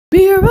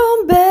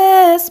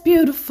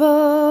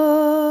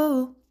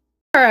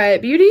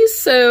right, beauties.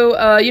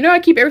 So, you know I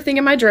keep everything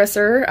in my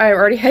dresser. I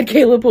already had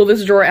Kayla pull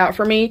this drawer out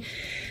for me.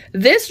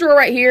 This drawer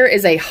right here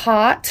is a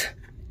hot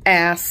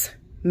ass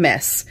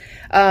mess.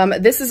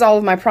 This is all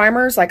of my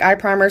primers, like eye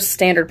primers,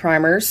 standard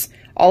primers,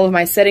 all of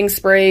my setting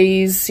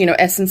sprays, you know,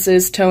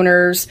 essences,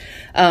 toners,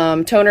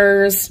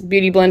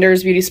 beauty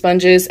blenders, beauty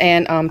sponges,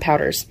 and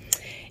powders.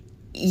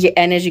 Yeah,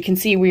 and as you can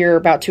see, we are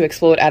about to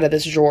explode out of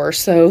this drawer,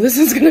 so this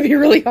is going to be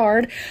really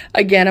hard.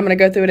 Again, I'm going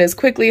to go through it as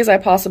quickly as I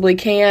possibly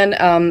can,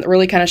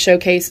 really kind of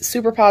showcase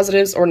super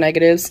positives or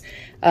negatives.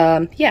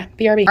 Yeah,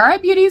 BRB. All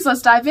right, beauties,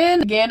 let's dive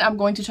in. Again, I'm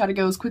going to try to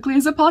go as quickly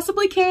as I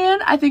possibly can.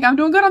 I think I'm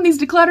doing good on these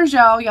declutters,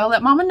 y'all. Y'all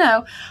let mama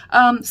know.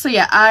 So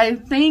yeah, I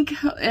think,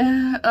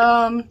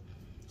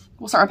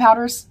 we'll start with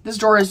powders. This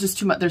drawer is just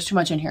too much. There's too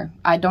much in here.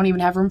 I don't even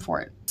have room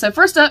for it. So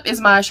first up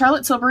is my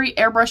Charlotte Tilbury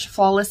Airbrush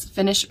Flawless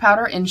Finish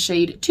Powder in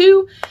shade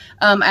 2.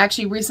 I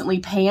actually recently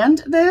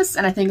panned this,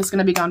 and I think it's going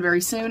to be gone very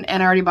soon,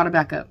 and I already bought it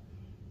back up.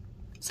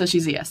 So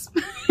she's a yes.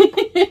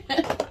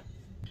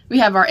 We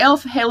have our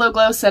e.l.f. Halo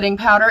Glow Setting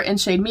Powder in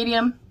shade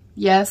medium.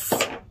 Yes.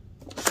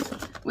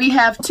 We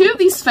have 2 of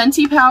these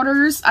Fenty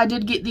powders. I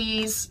did get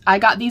these. I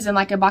got these in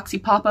like a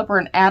boxy pop-up or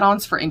an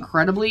add-ons for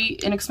incredibly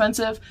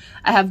inexpensive.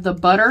 I have the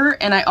butter,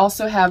 and I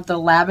also have the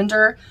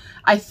lavender.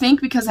 I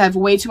think because I have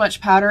way too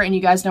much powder, and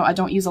you guys know I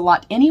don't use a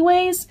lot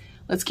anyways,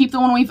 let's keep the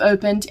one we've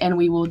opened, and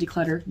we will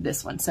declutter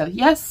this one. So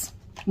yes,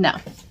 no.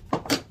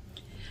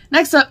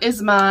 Next up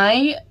is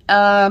my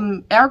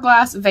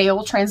Hourglass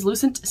Veil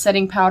Translucent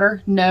Setting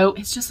Powder. No,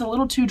 it's just a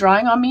little too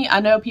drying on me.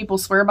 I know people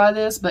swear by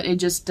this, but it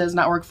just does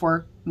not work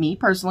for me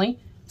personally.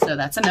 So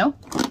that's a no.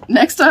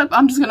 Next up,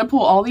 I'm just going to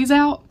pull all these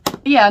out.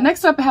 Yeah,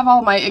 next up I have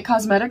all my IT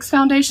Cosmetics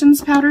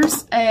foundations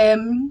powders.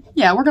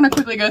 Yeah, we're going to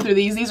quickly go through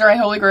these. These are a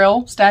Holy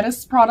Grail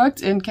status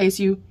product in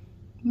case you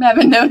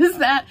haven't noticed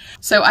that.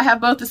 So I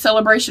have both the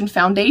Celebration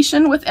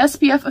Foundation with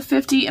SPF of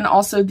 50 and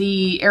also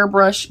the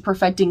Airbrush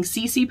Perfecting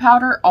CC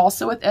powder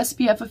also with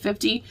SPF of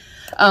 50.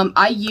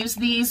 I use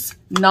these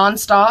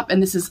non-stop,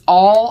 and this is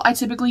all I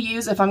typically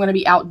use if I'm going to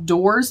be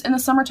outdoors in the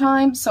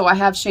summertime. So I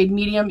have shade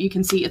medium. You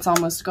can see it's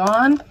almost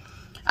gone.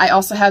 I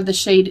also have the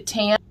shade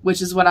tan, which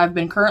is what I've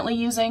been currently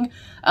using.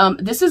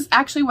 This is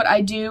actually what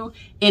I do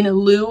in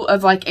lieu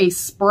of like a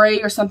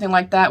spray or something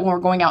like that when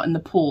we're going out in the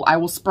pool. I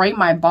will spray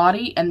my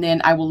body and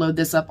then I will load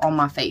this up on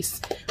my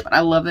face. But I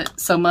love it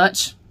so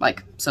much,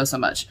 like so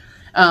much.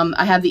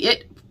 I have the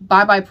IT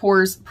Bye Bye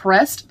Pores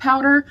Pressed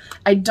Powder.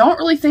 I don't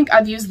really think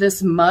I've used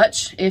this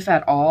much, if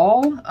at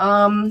all.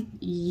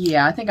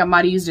 Yeah, I think I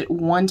might have used it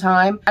one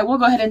time. I will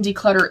go ahead and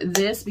declutter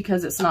this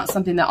because it's not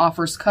something that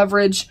offers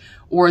coverage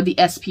or the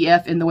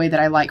SPF in the way that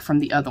I like from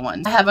the other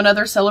one. I have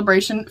another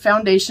Celebration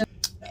Foundation.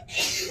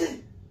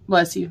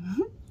 Bless you.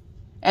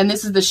 And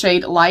this is the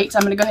shade Light.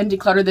 I'm going to go ahead and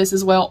declutter this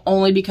as well,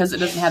 only because it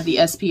doesn't have the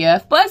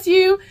SPF. Bless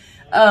you!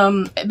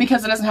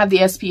 Because it doesn't have the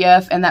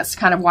SPF, and that's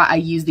kind of why I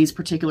use these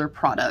particular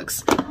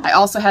products. I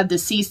also have the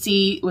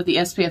CC with the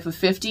SPF of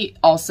 50,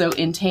 also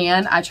in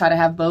tan. I try to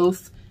have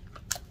both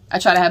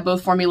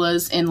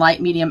formulas in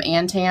light, medium,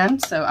 and tan,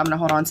 so I'm going to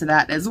hold on to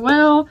that as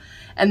well.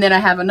 And then I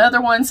have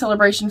another one,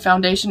 Celebration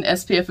Foundation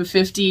SPF of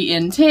 50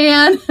 in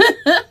tan.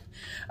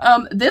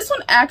 This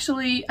one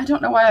actually, I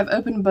don't know why I've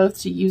opened both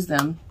to use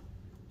them.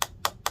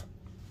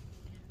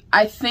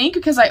 I think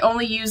because I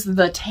only use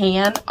the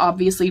tan,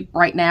 obviously,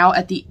 right now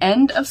at the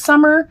end of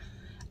summer,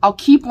 I'll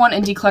keep one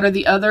and declutter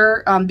the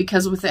other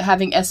because with it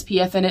having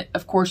SPF in it,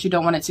 of course, you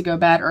don't want it to go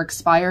bad or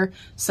expire.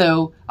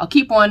 So I'll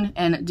keep one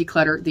and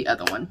declutter the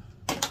other one.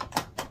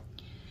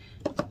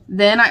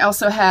 Then I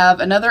also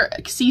have another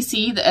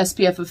CC, the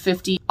SPF of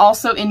 50,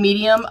 also in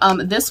medium.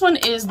 This one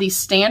is the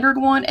standard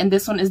one, and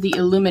this one is the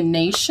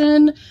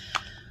Illumination.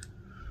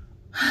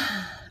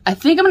 I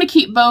think I'm going to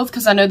keep both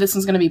because I know this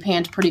one's going to be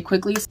panned pretty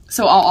quickly.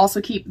 So I'll also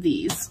keep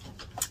these.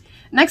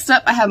 Next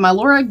up, I have my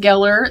Laura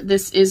Geller.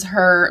 This is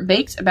her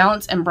Baked,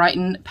 Balance, and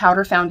Brighten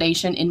Powder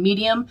Foundation in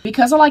medium.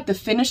 Because I like the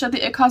finish of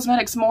the IT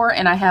Cosmetics more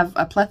and I have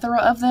a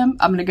plethora of them,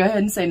 I'm going to go ahead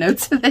and say no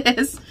to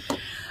this.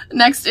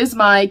 Next is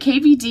my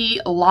KVD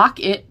Lock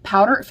It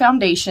Powder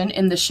Foundation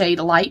in the shade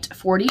Light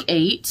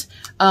 48.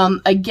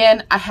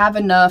 Again, I have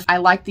enough. I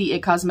like the IT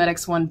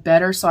Cosmetics one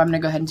better, so I'm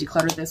going to go ahead and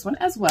declutter this one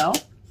as well.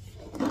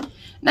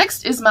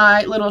 Next is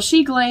my little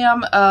She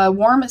Glam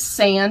Warm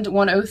Sand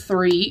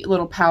 103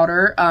 little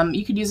powder.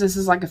 You could use this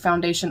as like a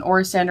foundation or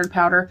a standard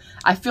powder.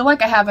 I feel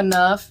like I have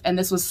enough, and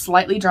this was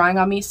slightly drying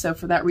on me, so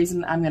for that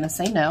reason, I'm going to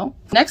say no.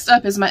 Next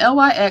up is my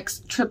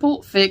LYX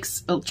Triple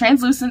Fix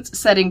Translucent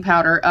Setting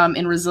Powder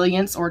in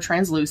Resilience or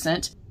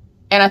Translucent.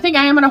 And I think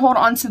I am going to hold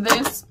on to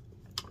this.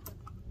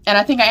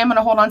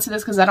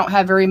 Because I don't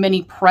have very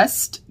many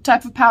pressed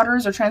type of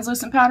powders or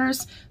translucent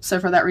powders. So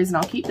for that reason,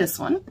 I'll keep this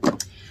one.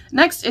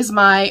 Next is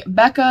my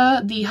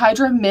Becca the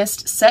Hydra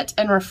Mist Set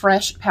and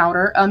Refresh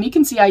Powder. You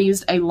can see I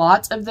used a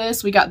lot of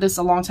this. We got this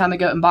a long time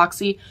ago in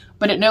Boxy,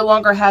 but it no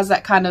longer has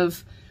that kind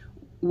of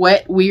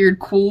wet, weird,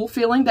 cool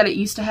feeling that it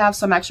used to have,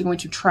 so I'm actually going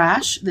to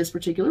trash this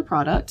particular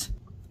product.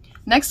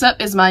 Next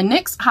up is my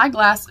NYX High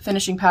Glass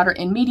Finishing Powder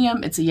in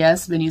medium. It's a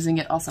yes, been using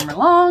it all summer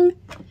long.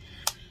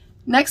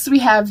 Next, we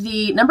have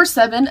the number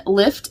 7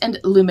 Lift and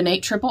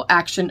Illuminate Triple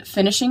Action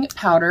Finishing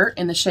Powder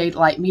in the shade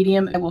Light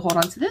Medium. I will hold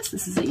on to this.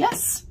 This is a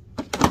yes.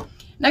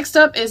 Next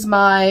up is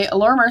my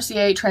Laura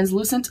Mercier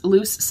Translucent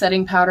Loose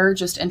Setting Powder,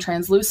 just in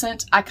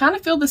translucent. I kind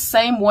of feel the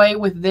same way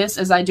with this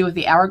as I do with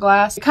the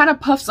Hourglass. It kind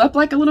of puffs up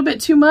like a little bit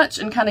too much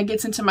and kind of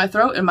gets into my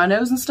throat and my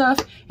nose and stuff,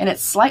 and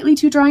it's slightly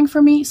too drying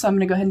for me, so I'm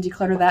going to go ahead and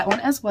declutter that one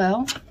as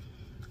well.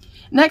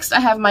 Next, I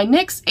have my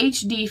NYX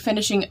HD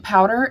Finishing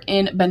Powder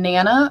in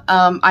Banana.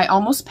 I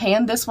almost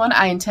panned this one.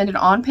 I intended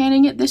on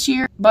panning it this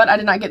year, but I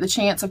did not get the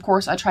chance. Of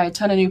course, I try a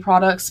ton of new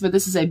products, but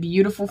this is a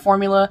beautiful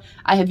formula.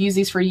 I have used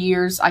these for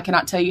years. I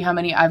cannot tell you how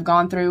many I've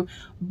gone through,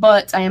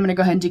 but I am going to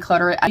go ahead and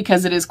declutter it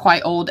because it is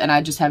quite old and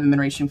I just haven't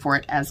been reaching for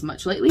it as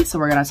much lately, so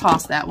we're going to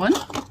toss that one.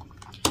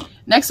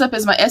 Next up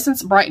is my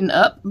Essence Brighten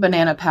Up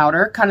Banana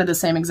Powder, kind of the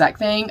same exact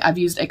thing. I've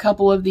used a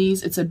couple of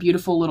these. It's a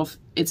beautiful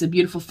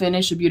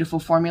finish, a beautiful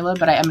formula,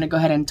 but I am going to go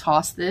ahead and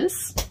toss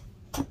this.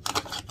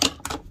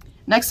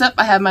 Next up,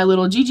 I have my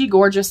little Gigi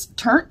Gorgeous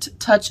Turnt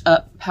Touch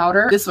Up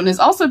Powder. This one is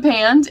also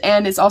panned,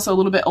 and it's also a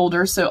little bit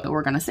older, so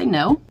we're going to say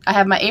no. I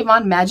have my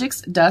Avon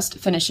Magix Dust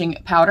Finishing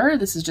Powder.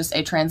 This is just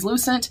a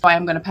translucent, so I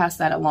am going to pass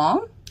that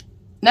along.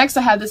 Next,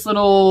 I have this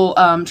little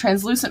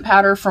translucent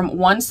powder from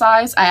One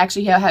Size. I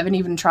actually haven't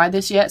even tried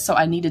this yet, so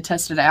I need to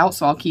test it out,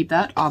 so I'll keep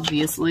that,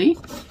 obviously.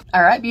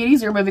 All right,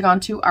 beauties, we're moving on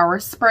to our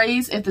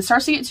sprays. If this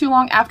starts to get too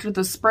long after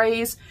the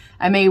sprays,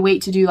 I may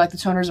wait to do like the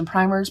toners and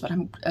primers, but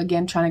I'm,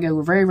 again, trying to go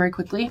very, very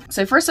quickly.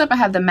 So first up, I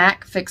have the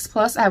MAC Fix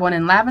Plus. I have one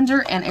in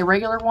lavender and a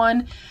regular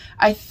one.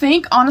 I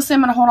think, honestly,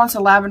 I'm going to hold on to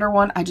the lavender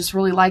one. I just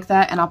really like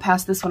that, and I'll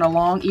pass this one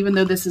along, even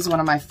though this is one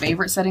of my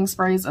favorite setting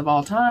sprays of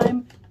all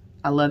time.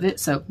 I love it.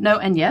 So no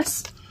and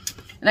yes.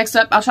 Next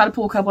up, I'll try to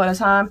pull a couple at a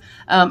time.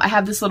 I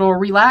have this little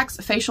Relax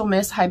Facial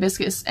Mist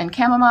Hibiscus and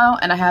Chamomile,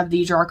 and I have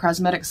the Jar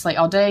Cosmetics Slay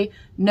All Day.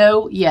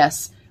 No,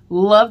 yes.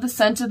 Love the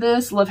scent of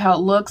this. Love how it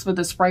looks, but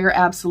the sprayer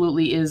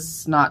absolutely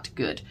is not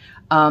good.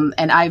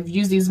 And I've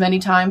used these many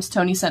times.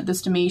 Tony sent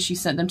this to me. She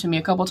sent them to me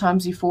a couple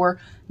times before.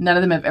 None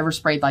of them have ever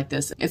sprayed like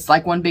this. It's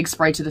like one big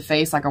spray to the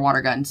face, like a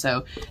water gun.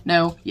 So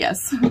no,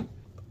 yes.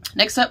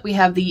 Next up, we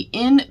have the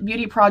In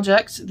Beauty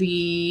Project,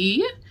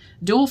 the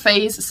Dual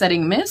Phase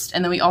Setting Mist,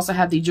 and then we also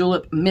have the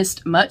Julep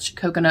Mist Much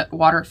Coconut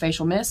Water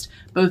Facial Mist.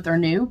 Both are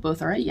new.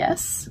 Both are a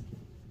yes.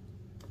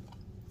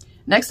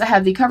 Next, I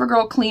have the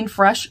CoverGirl Clean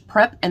Fresh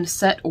Prep and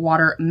Set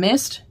Water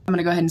Mist. I'm going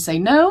to go ahead and say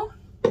no.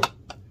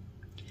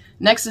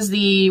 Next is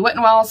the Wet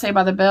n Wild Saved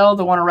by the Bell,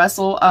 the Wanna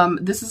Wrestle.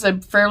 This is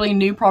a fairly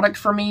new product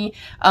for me.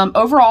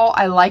 Overall,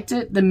 I liked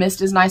it. The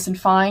mist is nice and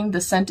fine.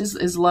 The scent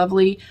is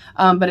lovely,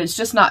 but it's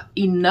just not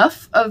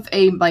enough of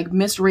a like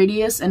mist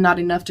radius and not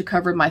enough to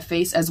cover my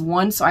face as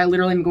one. So I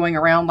literally am going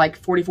around like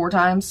 44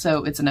 times,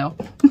 so it's a no.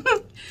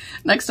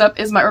 Next up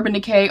is my Urban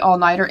Decay All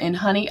Nighter in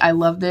Honey. I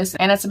love this,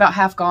 and it's about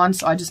half gone,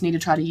 so I just need to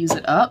try to use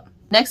it up.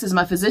 Next is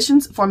my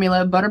Physicians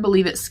Formula Butter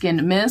Believe It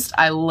Skin Mist.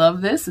 I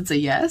love this. It's a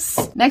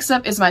yes. Next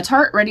up is my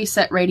Tarte Ready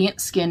Set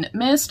Radiant Skin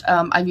Mist.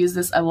 I've used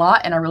this a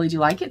lot and I really do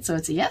like it, so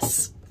it's a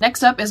yes.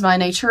 Next up is my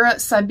Natura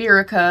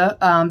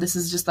Siberica. This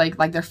is just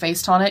like their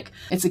face tonic.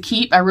 It's a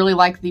keep. I really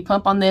like the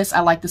pump on this. I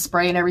like the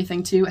spray and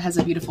everything too. It has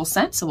a beautiful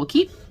scent, so we'll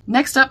keep.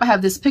 Next up, I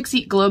have this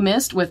Pixie Glow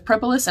Mist with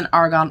Propolis and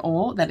Argan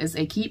Oil. That is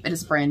a keep. It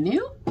is brand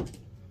new.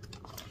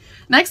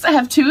 Next, I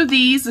have two of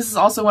these. This is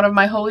also one of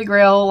my holy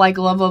grail, like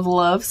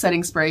love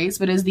setting sprays,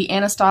 but it is the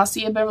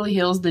Anastasia Beverly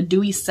Hills, the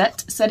Dewy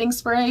Set setting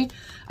spray.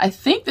 I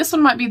think this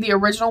one might be the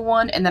original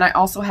one, and then I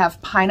also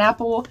have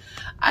Pineapple.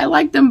 I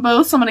like them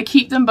both, so I'm going to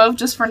keep them both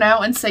just for now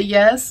and say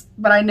yes,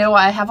 but I know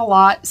I have a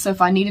lot, so if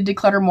I need to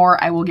declutter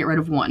more, I will get rid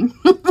of one.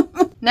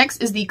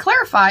 Next is the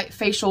Clarify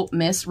Facial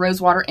Mist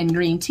Rosewater and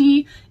Green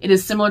Tea. It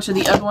is similar to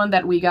the other one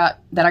that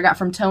I got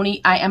from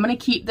Tony. I am going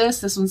to keep this.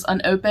 This one's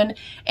unopened,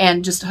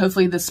 and just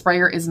hopefully the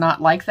sprayer is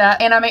not like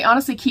that. And I may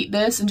honestly keep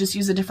this and just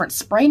use a different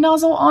spray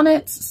nozzle on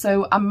it.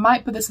 So I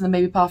might put this in the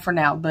baby pile for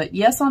now, but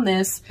yes on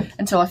this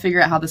until I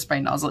figure out how the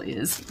spray nozzle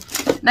is.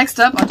 Next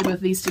up, I'll do both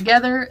of these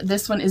together.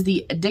 This one is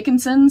the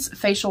Dickinson's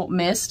Facial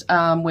Mist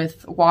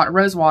with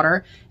rose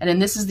water, and then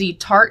this is the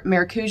Tarte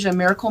Maracuja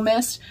Miracle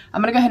Mist.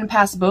 I'm going to go ahead and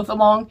pass both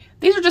along.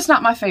 These are just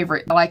not my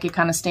favorite. I like a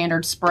kind of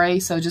standard spray,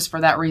 so just for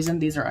that reason,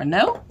 these are a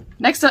no.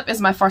 Next up is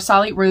my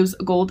Farsali Rose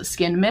Gold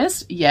Skin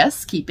Mist.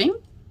 Yes, keeping.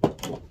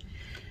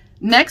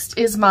 Next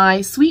is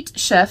my Sweet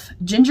Chef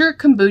Ginger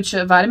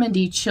Kombucha Vitamin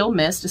D Chill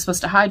Mist. It's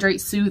supposed to hydrate,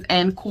 soothe,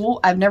 and cool.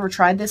 I've never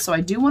tried this, so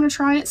I do want to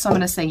try it, so I'm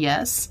going to say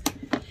yes.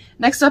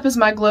 Next up is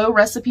my Glow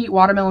Recipe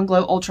Watermelon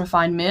Glow Ultra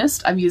Fine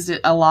Mist. I've used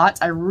it a lot.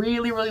 I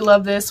really, really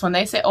love this. When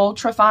they say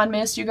ultra fine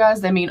mist, you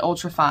guys, they mean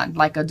ultra fine,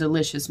 like a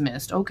delicious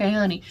mist. Okay,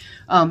 honey.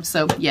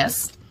 So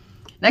yes.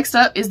 Next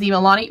up is the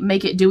Milani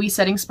Make It Dewy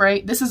Setting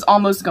Spray. This is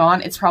almost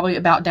gone. It's probably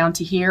about down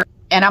to here.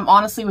 And I'm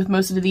honestly, with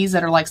most of these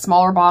that are like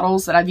smaller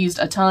bottles that I've used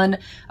a ton,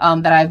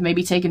 that I've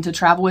maybe taken to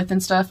travel with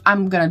and stuff,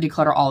 I'm going to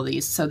declutter all of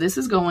these. So this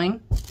is going.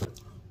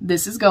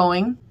 This is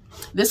going.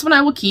 This one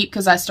I will keep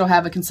because I still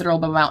have a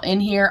considerable amount in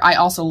here. I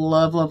also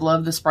love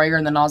the sprayer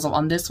and the nozzle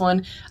on this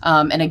one.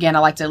 And again, I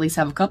like to at least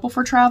have a couple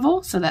for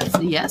travel. So that's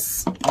a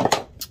yes.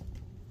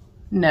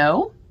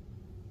 No.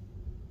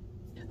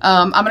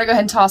 I'm going to go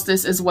ahead and toss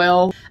this as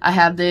well. I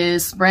have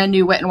this brand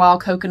new Wet n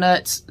Wild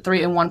Coconut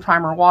 3-in-1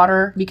 Primer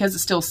Water. Because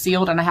it's still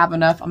sealed and I have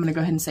enough, I'm going to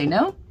go ahead and say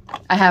no.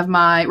 I have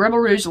my Rebel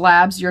Rouge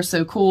Labs You're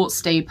So Cool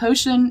Stay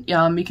Potion.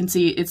 You can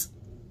see it's...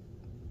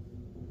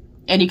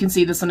 And you can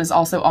see this one is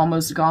also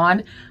almost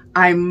gone.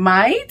 I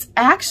might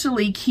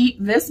actually keep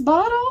this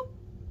bottle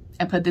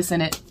and put this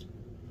in it.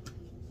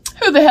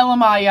 Who the hell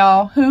am I,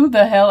 y'all? Who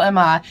the hell am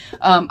I?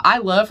 I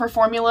love her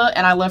formula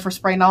and I love her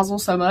spray nozzle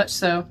so much.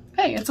 So,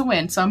 hey, it's a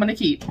win. So I'm going to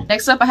keep.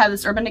 Next up, I have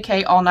this Urban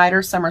Decay All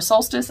Nighter Summer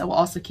Solstice. I will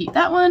also keep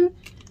that one.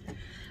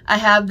 I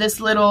have this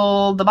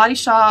little, The Body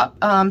Shop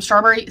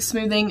Strawberry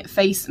Smoothing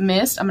Face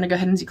Mist. I'm going to go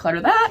ahead and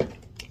declutter that.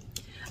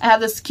 I have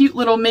this cute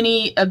little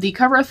mini of the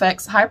Cover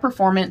FX High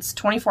Performance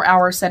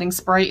 24-Hour Setting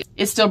Spray.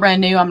 It's still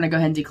brand new. I'm going to go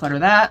ahead and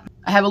declutter that.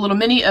 I have a little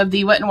mini of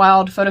the Wet n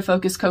Wild Photo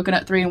Focus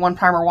Coconut 3-in-1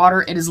 Primer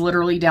Water. It is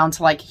literally down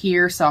to like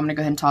here, so I'm going to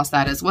go ahead and toss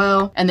that as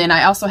well. And then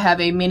I also have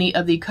a mini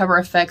of the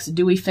Cover FX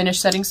Dewy Finish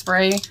Setting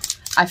Spray.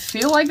 I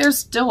feel like there's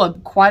still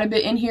quite a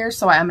bit in here,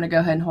 so I'm going to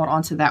go ahead and hold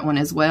on to that one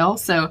as well.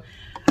 So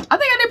I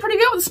think I did pretty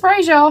good with the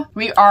sprays, y'all.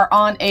 We are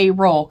on a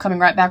roll, coming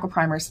right back with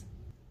primers.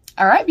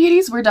 All right,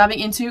 beauties, we're diving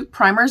into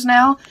primers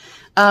now.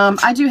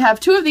 I do have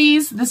two of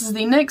these. This is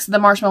the NYX, the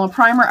Marshmallow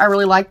Primer. I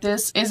really like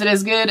this. Is it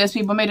as good as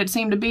people made it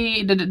seem to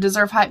be? Did it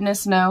deserve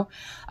hypeness? No.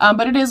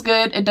 But it is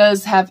good. It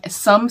does have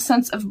some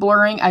sense of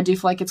blurring. I do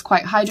feel like it's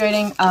quite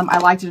hydrating. I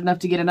liked it enough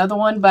to get another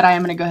one, but I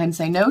am going to go ahead and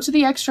say no to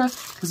the extra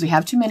because we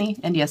have too many,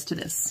 and yes to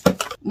this.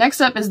 Next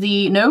up is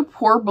the No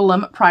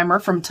Problem Primer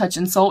from Touch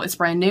in Sol. It's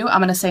brand new. I'm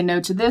going to say no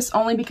to this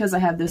only because I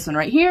have this one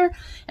right here,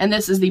 and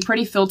this is the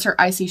Pretty Filter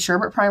Icy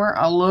Sherbet Primer.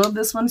 I love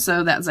this one,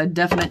 so that's a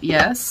definite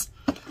yes.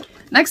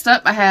 Next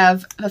up, I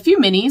have a few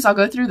minis. I'll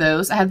go through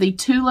those. I have the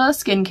Tula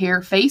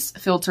Skincare Face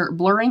Filter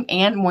Blurring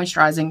and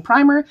Moisturizing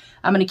Primer.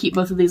 I'm going to keep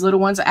both of these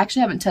little ones. I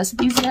actually haven't tested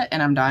these yet,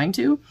 and I'm dying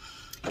to.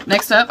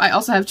 Next up, I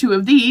also have two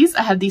of these.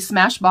 I have the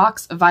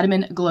Smashbox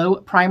Vitamin Glow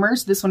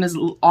Primers. This one is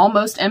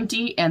almost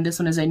empty, and this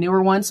one is a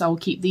newer one, so I will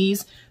keep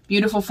these.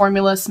 Beautiful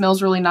formula,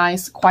 smells really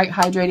nice, quite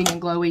hydrating and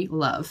glowy,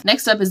 love.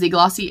 Next up is the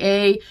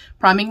Glossier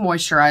Priming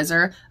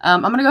Moisturizer.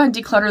 I'm going to go ahead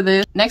and declutter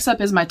this. Next up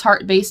is my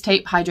Tarte Base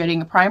Tape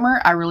Hydrating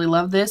Primer. I really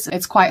love this.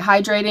 It's quite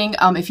hydrating.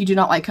 If you do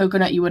not like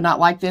coconut, you would not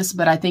like this,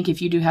 but I think if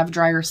you do have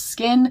drier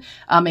skin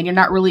and you're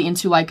not really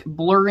into like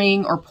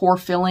blurring or pore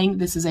filling,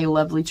 this is a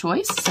lovely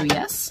choice, so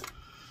yes.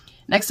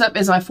 Next up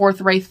is my Fourth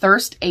Ray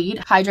Thirst Aid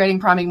Hydrating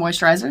Priming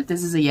Moisturizer.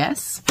 This is a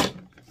yes.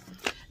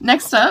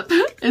 Next up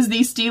is the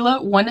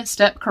Stila One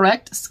Step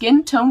Correct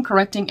Skin Tone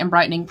Correcting and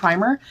Brightening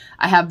Primer.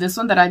 I have this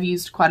one that I've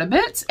used quite a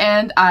bit,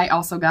 and I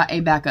also got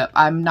a backup.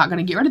 I'm not going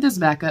to get rid of this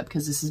backup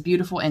because this is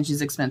beautiful and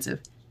she's expensive.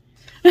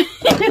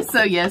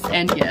 So yes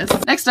and yes.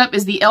 Next up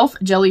is the e.l.f.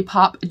 Jelly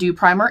Pop Dew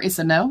Primer. It's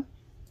a no.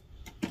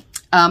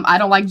 I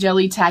don't like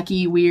jelly,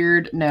 tacky,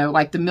 weird, no.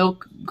 Like the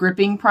milk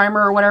gripping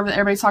primer or whatever that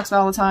everybody talks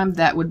about all the time,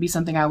 that would be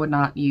something I would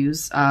not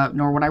use,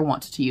 nor would I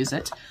want to use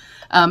it.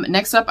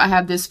 Next up, I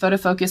have this Photo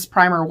Focus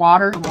Primer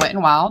Water from Wet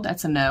n Wild.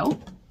 That's a no.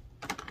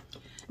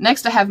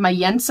 Next, I have my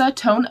Yensa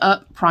Tone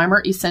Up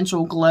Primer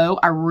Essential Glow.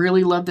 I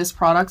really love this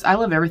product. I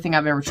love everything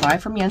I've ever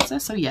tried from Yensa,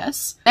 so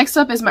yes. Next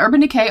up is my Urban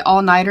Decay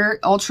All Nighter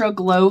Ultra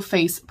Glow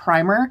Face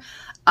Primer.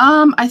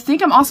 I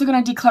think I'm also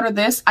going to declutter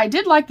this. I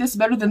did like this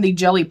better than the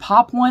Jelly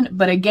Pop one,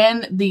 but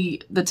again,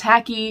 the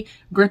tacky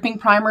gripping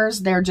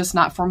primers, they're just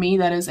not for me.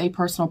 That is a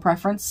personal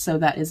preference, so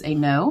that is a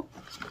no.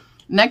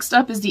 Next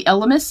up is the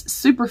Elemis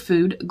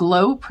Superfood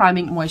Glow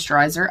Priming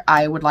Moisturizer.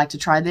 I would like to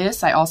try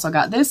this. I also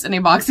got this in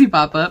a boxy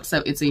pop-up,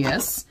 so it's a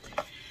yes.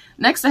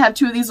 Next, I have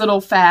two of these little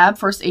Fab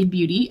First Aid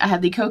Beauty. I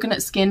have the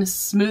Coconut Skin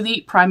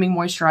Smoothie Priming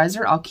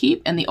Moisturizer I'll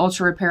keep, and the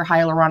Ultra Repair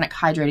Hyaluronic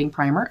Hydrating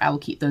Primer. I will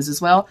keep those as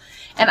well.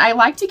 And I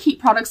like to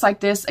keep products like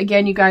this,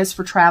 again, you guys,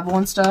 for travel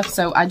and stuff,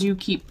 so I do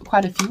keep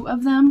quite a few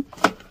of them.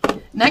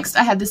 Next,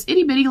 I have this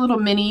itty bitty little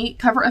mini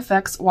Cover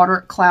FX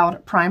Water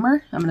Cloud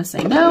Primer. I'm going to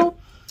say no.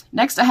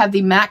 Next, I have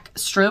the MAC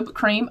Strobe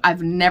Cream.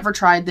 I've never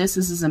tried this.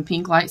 This is in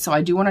Pink Light, so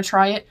I do want to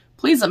try it.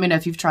 Please let me know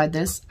if you've tried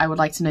this. I would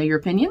like to know your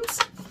opinions.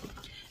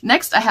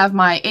 Next, I have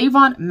my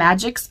Avon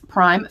Magix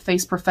Prime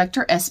Face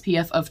Perfector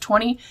SPF of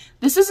 20.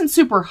 This isn't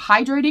super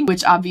hydrating,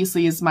 which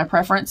obviously is my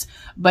preference,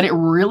 but it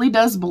really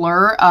does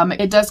blur.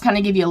 It does kind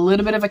of give you a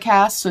little bit of a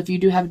cast, so if you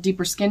do have a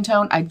deeper skin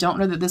tone, I don't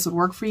know that this would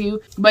work for you,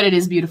 but it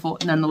is beautiful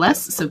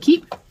nonetheless, so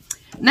keep.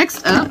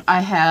 Next up, I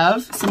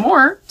have some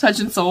more Touch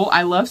in Sol.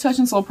 I love Touch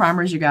in Sol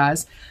primers, you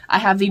guys. I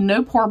have the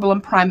No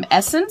Problem Prime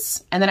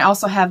Essence, and then I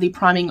also have the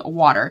Priming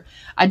Water.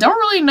 I don't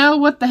really know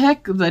what the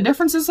heck the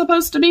difference is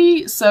supposed to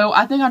be, so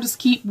I think I'll just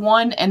keep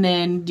one and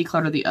then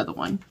declutter the other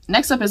one.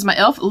 Next up is my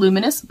e.l.f.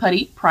 Luminous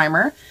Putty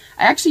Primer.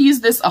 I actually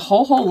used this a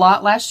whole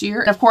lot last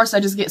year. And of course, I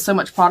just get so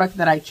much product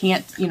that I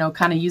can't, you know,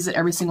 kind of use it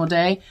every single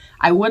day.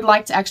 I would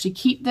like to actually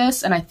keep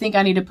this, and I think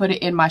I need to put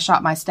it in my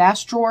Shop My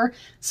Stash drawer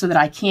so that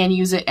I can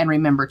use it and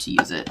remember to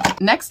use it.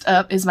 Next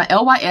up is my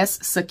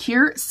LYS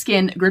Secure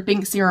Skin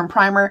Gripping Serum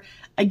Primer.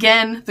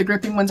 Again, the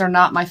gripping ones are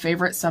not my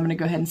favorite, so I'm going to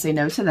go ahead and say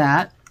no to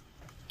that.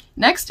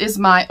 Next is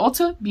my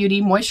Ulta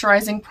Beauty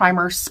Moisturizing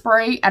Primer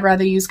Spray. I'd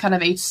rather use kind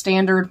of a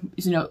standard,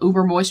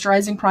 uber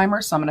moisturizing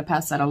primer, so I'm going to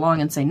pass that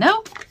along and say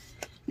no.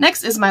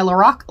 Next is my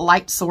Lorac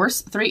Light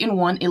Source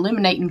 3-in-1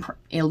 Illuminating,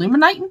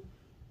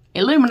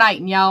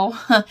 y'all.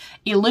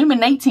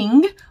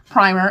 Illuminating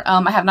primer.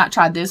 I have not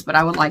tried this, but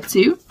I would like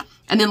to.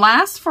 And then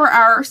last for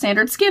our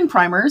standard skin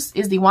primers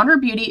is the Wander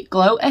Beauty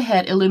Glow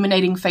Ahead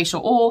Illuminating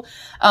Facial Oil.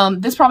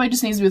 This probably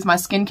just needs to be with my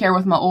skincare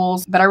with my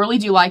oils, but I really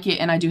do like it,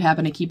 and I do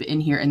happen to keep it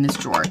in here in this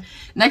drawer.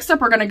 Next up,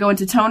 we're going to go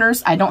into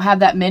toners. I don't have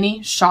that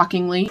many,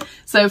 shockingly.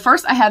 So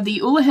first I have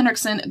the Ole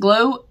Henriksen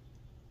Glow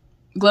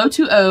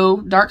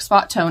 2.0 Dark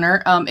Spot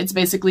Toner. It's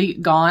basically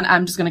gone.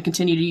 I'm just going to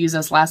continue to use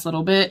this last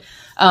little bit.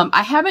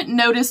 I haven't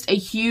noticed a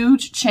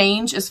huge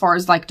change as far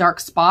as like dark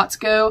spots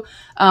go.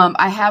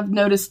 I have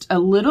noticed a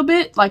little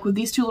bit like with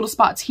these two little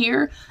spots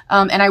here.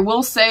 And I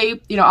will say,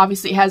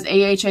 obviously it has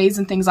AHAs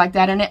and things like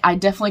that in it. I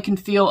definitely can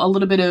feel a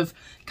little bit of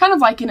kind of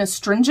like an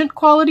astringent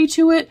quality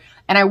to it.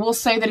 And I will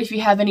say that if you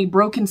have any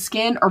broken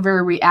skin or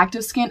very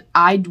reactive skin,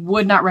 I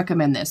would not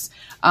recommend this.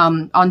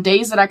 On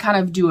days that I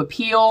kind of do a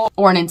peel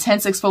or an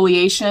intense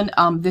exfoliation,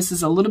 this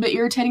is a little bit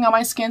irritating on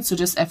my skin, so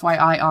just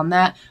FYI on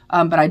that.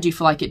 But I do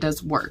feel like it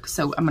does work,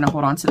 so I'm going to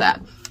hold on to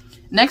that.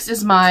 Next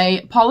is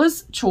my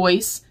Paula's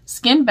Choice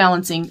Skin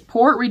Balancing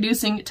Pore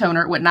Reducing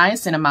Toner with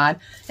Niacinamide.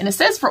 And it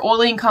says for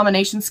oily and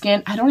combination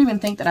skin. I don't even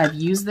think that I've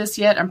used this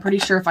yet. I'm pretty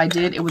sure if I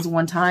did, it was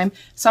one time.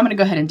 So I'm going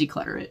to go ahead and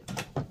declutter it.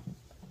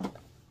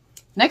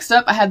 Next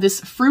up, I have this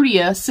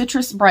Fruitia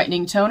Citrus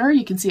Brightening Toner.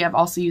 You can see I've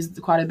also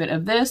used quite a bit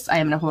of this. I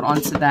am going to hold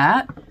on to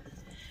that.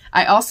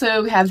 I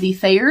also have the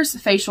Thayer's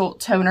Facial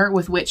Toner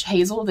with Witch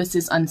Hazel. This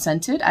is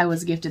unscented. I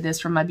was gifted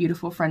this from my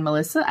beautiful friend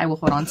Melissa. I will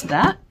hold on to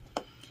that.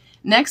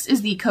 Next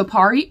is the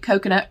Kopari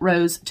Coconut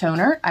Rose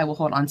Toner. I will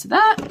hold on to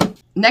that.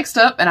 Next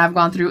up, and I've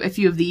gone through a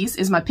few of these,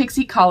 is my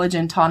Pixi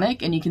Collagen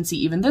Tonic. And you can see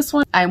even this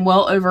one, I'm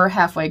well over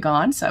halfway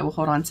gone, so I will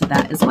hold on to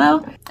that as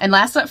well. And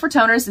last up for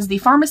toners is the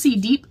Pharmacy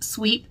Deep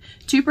Sweep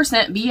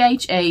 2%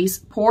 BHA's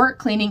Pore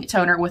Cleaning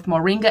Toner with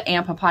Moringa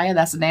and Papaya.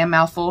 That's a damn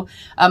mouthful.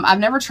 I've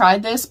never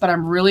tried this, but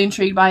I'm really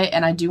intrigued by it,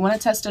 and I do want to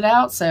test it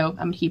out, so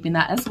I'm keeping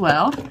that as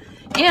well.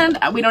 And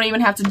we don't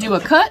even have to do a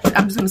cut.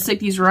 I'm just going to stick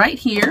these right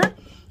here.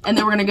 And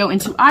then we're going to go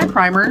into eye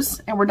primers,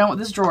 and we're done with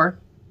this drawer.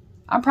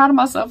 I'm proud of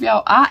myself,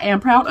 y'all. I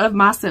am proud of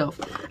myself.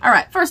 All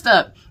right, first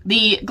up,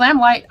 the Glam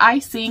Light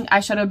Icing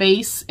Eyeshadow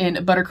Base in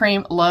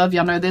Buttercream. Love,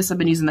 y'all know this. I've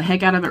been using the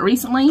heck out of it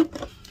recently.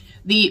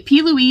 The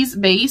P. Louise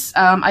Base,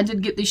 I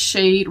did get the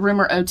shade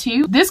Rumor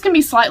 02. This can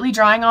be slightly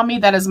drying on me.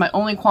 That is my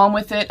only qualm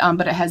with it,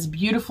 but it has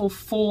beautiful,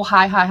 full,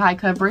 high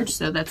coverage,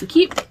 so that's a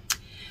keep.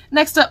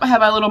 Next up, I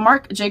have my little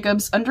Marc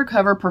Jacobs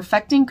Undercover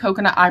Perfecting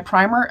Coconut Eye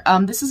Primer.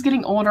 This is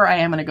getting older. I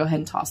am going to go ahead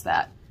and toss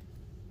that.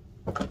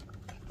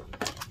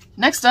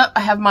 Next up, I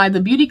have my The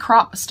Beauty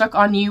Crop Stuck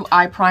On You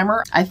Eye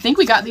Primer. I think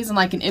we got these in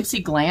like an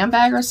Ipsy Glam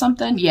bag or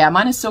something. Yeah,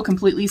 mine is still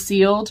completely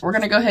sealed. We're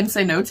going to go ahead and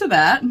say no to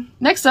that.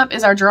 Next up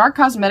is our Gerard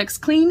Cosmetics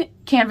Clean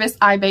Canvas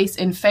Eye Base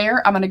in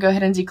Fair. I'm going to go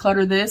ahead and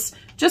declutter this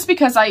just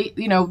because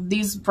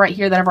these right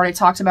here that I've already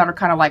talked about are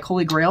kind of like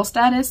holy grail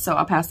status, so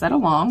I'll pass that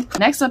along.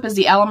 Next up is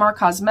the Alamar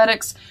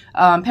Cosmetics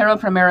Pero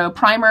Primero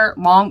Primer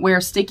Long Wear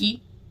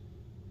Sticky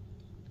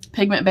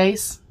Pigment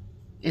Base.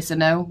 It's a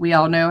no. We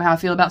all know how I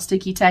feel about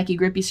sticky, tacky,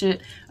 grippy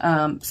shit.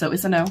 So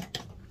it's a no.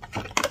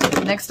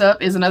 Next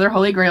up is another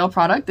Holy Grail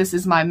product. This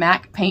is my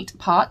MAC Paint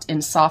Pot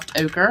in Soft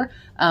Ochre.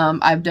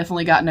 I've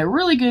definitely gotten a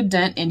really good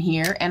dent in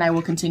here, and I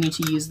will continue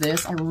to use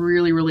this. I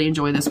really, really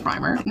enjoy this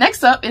primer.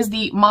 Next up is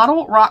the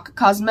Model Rock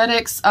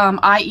Cosmetics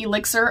Eye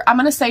Elixir. I'm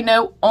going to say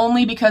no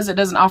only because it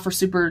doesn't offer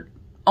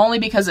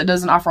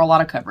a lot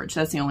of coverage.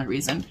 That's the only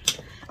reason.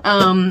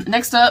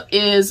 Next up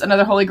is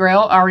another Holy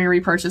Grail. I already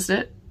repurchased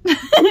it.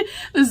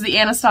 This is the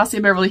Anastasia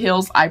Beverly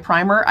Hills Eye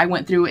Primer. I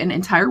went through an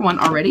entire one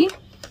already.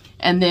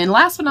 And then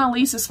last but not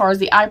least, as far as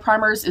the eye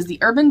primers, is the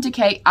Urban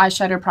Decay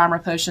Eyeshadow Primer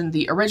Potion,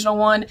 the original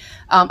one.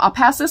 I'll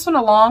pass this one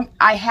along.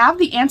 I have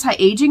the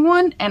anti-aging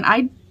one, and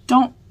I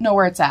don't know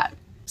where it's at.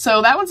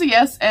 So that one's a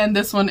yes, and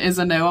this one is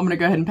a no. I'm going to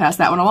go ahead and pass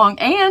that one along.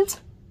 And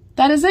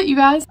that is it, you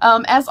guys.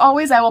 As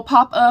always, I will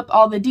pop up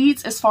all the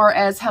deets as far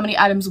as how many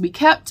items we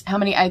kept, how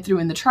many I threw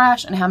in the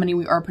trash, and how many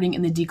we are putting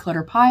in the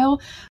declutter pile.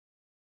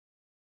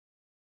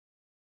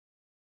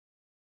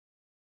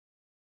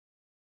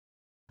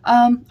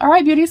 All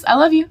right, beauties, I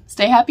love you.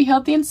 Stay happy,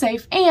 healthy, and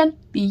safe, and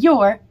be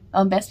your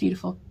own best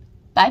beautiful.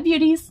 Bye,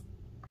 beauties.